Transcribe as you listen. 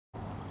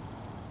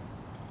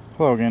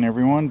Hello again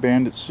everyone,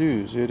 Bandit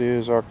Suze. It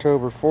is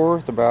October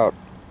 4th, about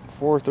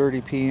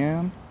 4:30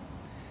 p.m.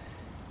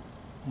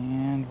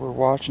 and we're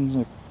watching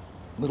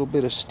a little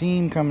bit of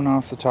steam coming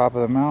off the top of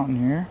the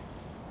mountain here.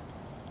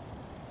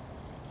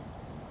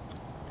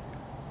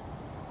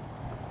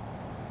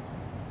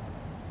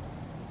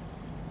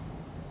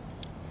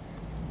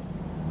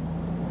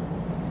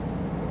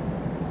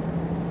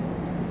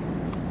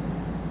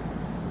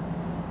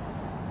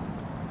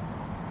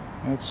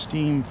 That's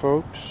steam,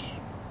 folks.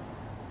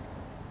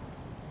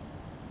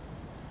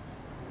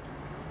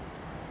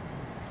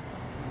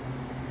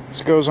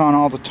 This goes on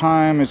all the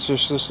time. It's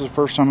just this is the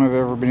first time I've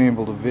ever been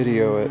able to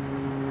video it.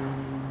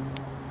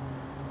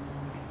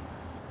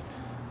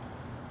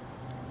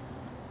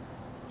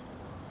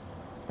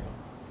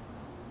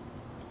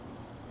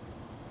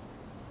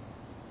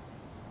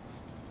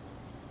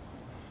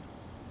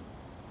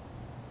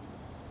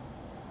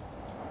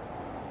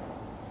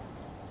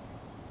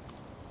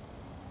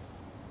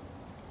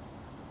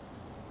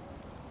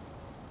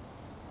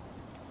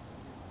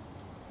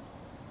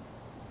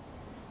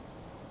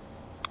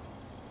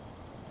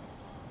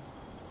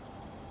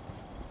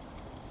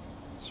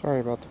 Sorry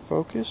about the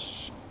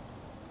focus.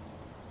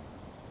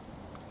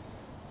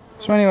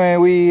 So anyway,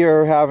 we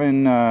are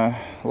having a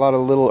lot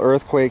of little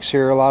earthquakes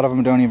here. A lot of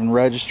them don't even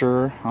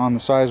register on the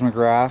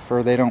seismograph,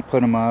 or they don't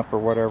put them up or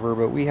whatever,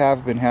 but we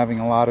have been having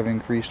a lot of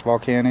increased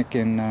volcanic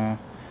and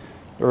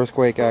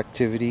earthquake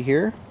activity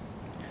here.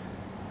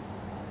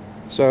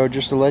 So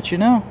just to let you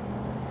know,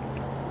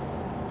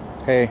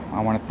 hey,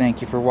 I want to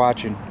thank you for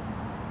watching.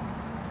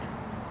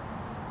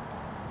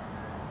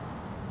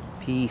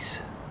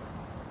 Peace.